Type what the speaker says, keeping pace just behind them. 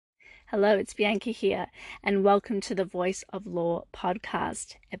Hello, it's Bianca here, and welcome to the Voice of Law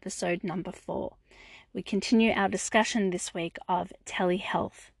podcast, episode number 4. We continue our discussion this week of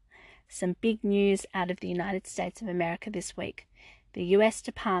telehealth. Some big news out of the United States of America this week. The U.S.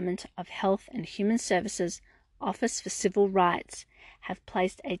 Department of Health and Human Services Office for Civil Rights have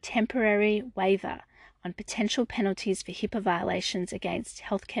placed a temporary waiver on potential penalties for HIPAA violations against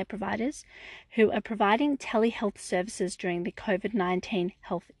healthcare providers who are providing telehealth services during the COVID-19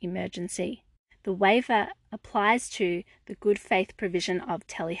 health emergency. The waiver applies to the good faith provision of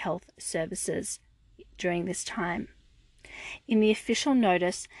telehealth services during this time. In the official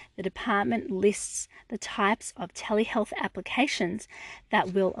notice, the department lists the types of telehealth applications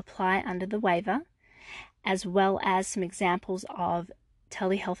that will apply under the waiver, as well as some examples of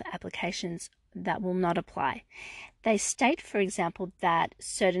telehealth applications that will not apply. They state, for example, that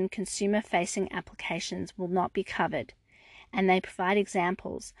certain consumer-facing applications will not be covered, and they provide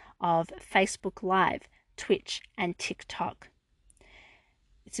examples of Facebook Live, Twitch, and TikTok.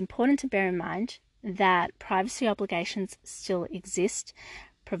 It's important to bear in mind that privacy obligations still exist.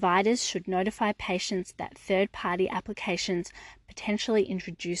 Providers should notify patients that third-party applications potentially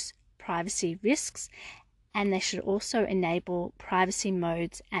introduce privacy risks, and they should also enable privacy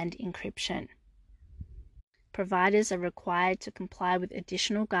modes and encryption. Providers are required to comply with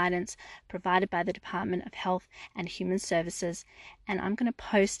additional guidance provided by the Department of Health and Human Services, and I'm going to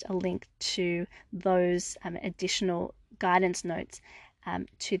post a link to those additional guidance notes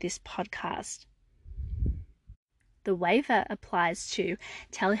to this podcast. The waiver applies to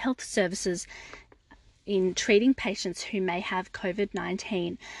telehealth services in treating patients who may have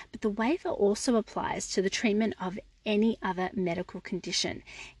COVID-19, but the waiver also applies to the treatment of any other medical condition,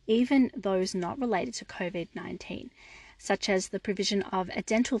 even those not related to COVID-19, such as the provision of a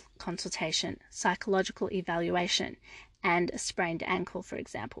dental consultation, psychological evaluation, and a sprained ankle, for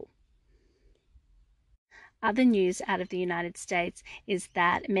example. Other news out of the United States is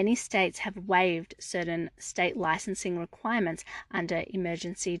that many states have waived certain state licensing requirements under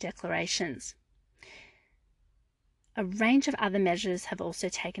emergency declarations. A range of other measures have also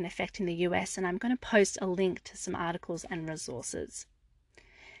taken effect in the US, and I'm going to post a link to some articles and resources.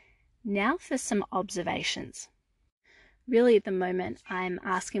 Now for some observations. Really, at the moment, I'm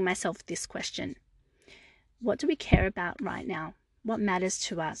asking myself this question. What do we care about right now? What matters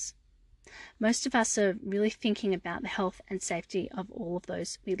to us? Most of us are really thinking about the health and safety of all of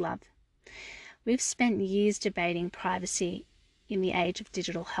those we love. We've spent years debating privacy in the age of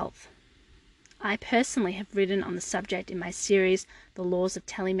digital health. I personally have written on the subject in my series, The Laws of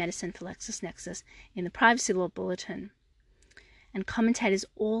Telemedicine for LexisNexis, in the Privacy Law Bulletin. And commentators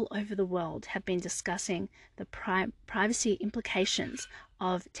all over the world have been discussing the privacy implications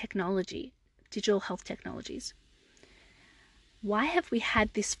of technology, digital health technologies. Why have we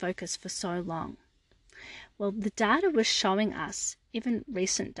had this focus for so long? Well, the data was showing us, even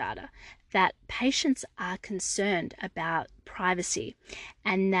recent data, that patients are concerned about privacy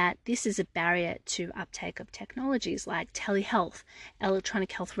and that this is a barrier to uptake of technologies like telehealth,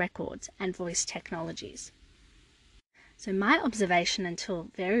 electronic health records, and voice technologies. So my observation until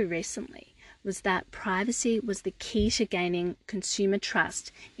very recently was that privacy was the key to gaining consumer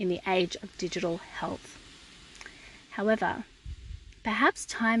trust in the age of digital health. However, perhaps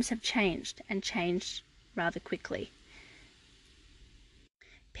times have changed and changed rather quickly.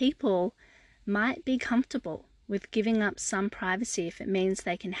 People might be comfortable with giving up some privacy if it means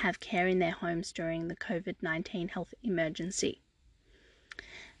they can have care in their homes during the COVID-19 health emergency.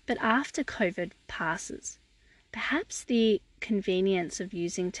 But after COVID passes, perhaps the convenience of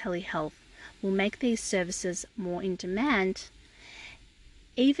using telehealth will make these services more in demand,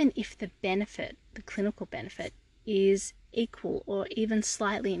 even if the benefit, the clinical benefit, is equal or even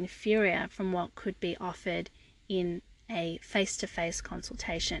slightly inferior from what could be offered in a face-to-face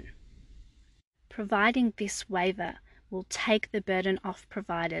consultation. Providing this waiver will take the burden off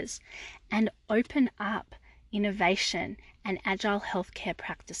providers and open up innovation and agile healthcare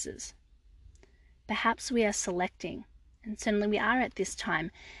practices. Perhaps we are selecting, and certainly we are at this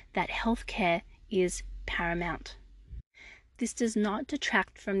time, that healthcare is paramount. This does not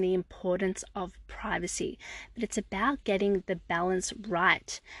detract from the importance of privacy, but it's about getting the balance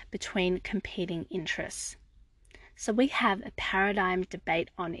right between competing interests. So we have a paradigm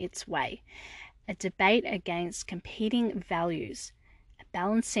debate on its way, a debate against competing values, a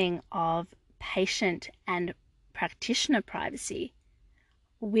balancing of patient and practitioner privacy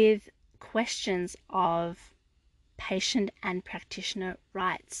with questions of patient and practitioner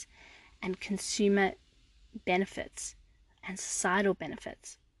rights and consumer benefits and societal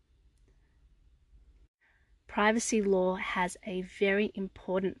benefits. privacy law has a very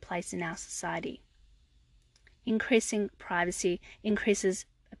important place in our society. Increasing privacy increases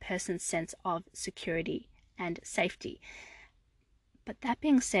a person's sense of security and safety. But that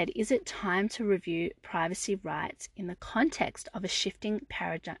being said, is it time to review privacy rights in the context of a shifting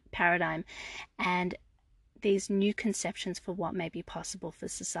paradigm and these new conceptions for what may be possible for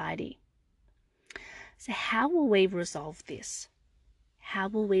society? So how will we resolve this? How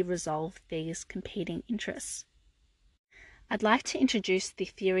will we resolve these competing interests? I'd like to introduce the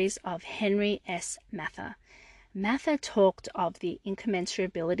theories of Henry S. Mather. Mather talked of the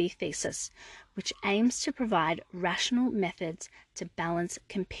incommensurability thesis, which aims to provide rational methods to balance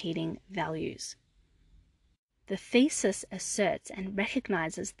competing values. The thesis asserts and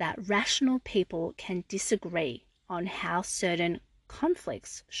recognizes that rational people can disagree on how certain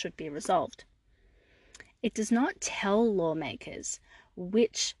conflicts should be resolved. It does not tell lawmakers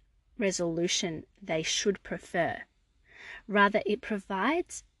which resolution they should prefer. Rather, it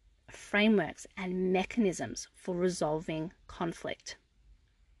provides frameworks and mechanisms for resolving conflict.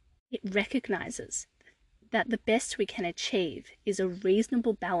 It recognizes that the best we can achieve is a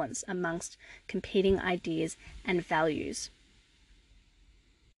reasonable balance amongst competing ideas and values.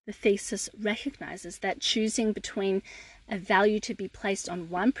 The thesis recognizes that choosing between a value to be placed on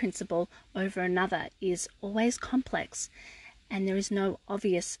one principle over another is always complex, and there is no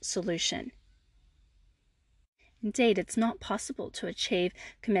obvious solution. Indeed, it's not possible to achieve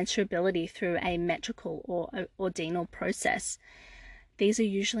commensurability through a metrical or ordinal process. These are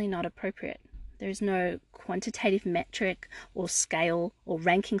usually not appropriate. There is no quantitative metric or scale or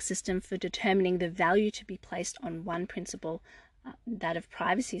ranking system for determining the value to be placed on one principle, that of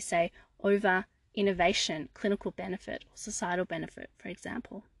privacy, say, over innovation, clinical benefit, or societal benefit, for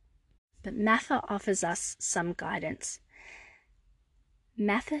example. But Mather offers us some guidance.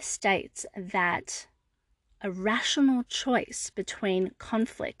 Mather states that a rational choice between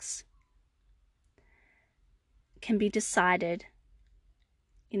conflicts can be decided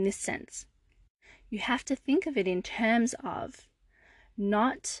in this sense. You have to think of it in terms of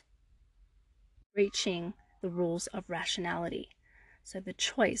not breaching the rules of rationality. So the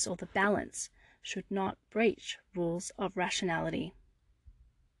choice or the balance should not breach rules of rationality.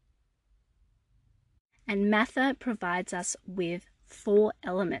 And Mather provides us with 4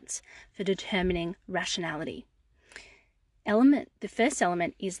 elements for determining rationality. The first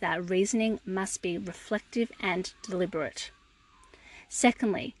element is that reasoning must be reflective and deliberate.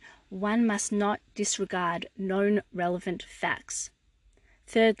 Secondly, one must not disregard known relevant facts.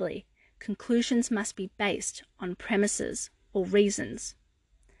 Thirdly, conclusions must be based on premises or reasons.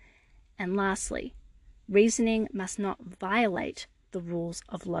 And lastly, reasoning must not violate the rules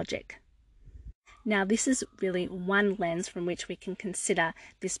of logic. Now, this is really one lens from which we can consider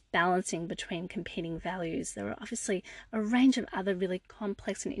this balancing between competing values. There are obviously a range of other really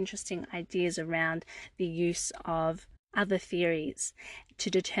complex and interesting ideas around the use of other theories to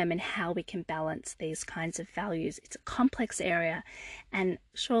determine how we can balance these kinds of values. It's a complex area, and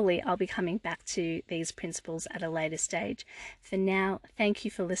surely I'll be coming back to these principles at a later stage. For now, thank you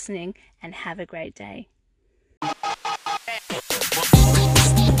for listening and have a great day.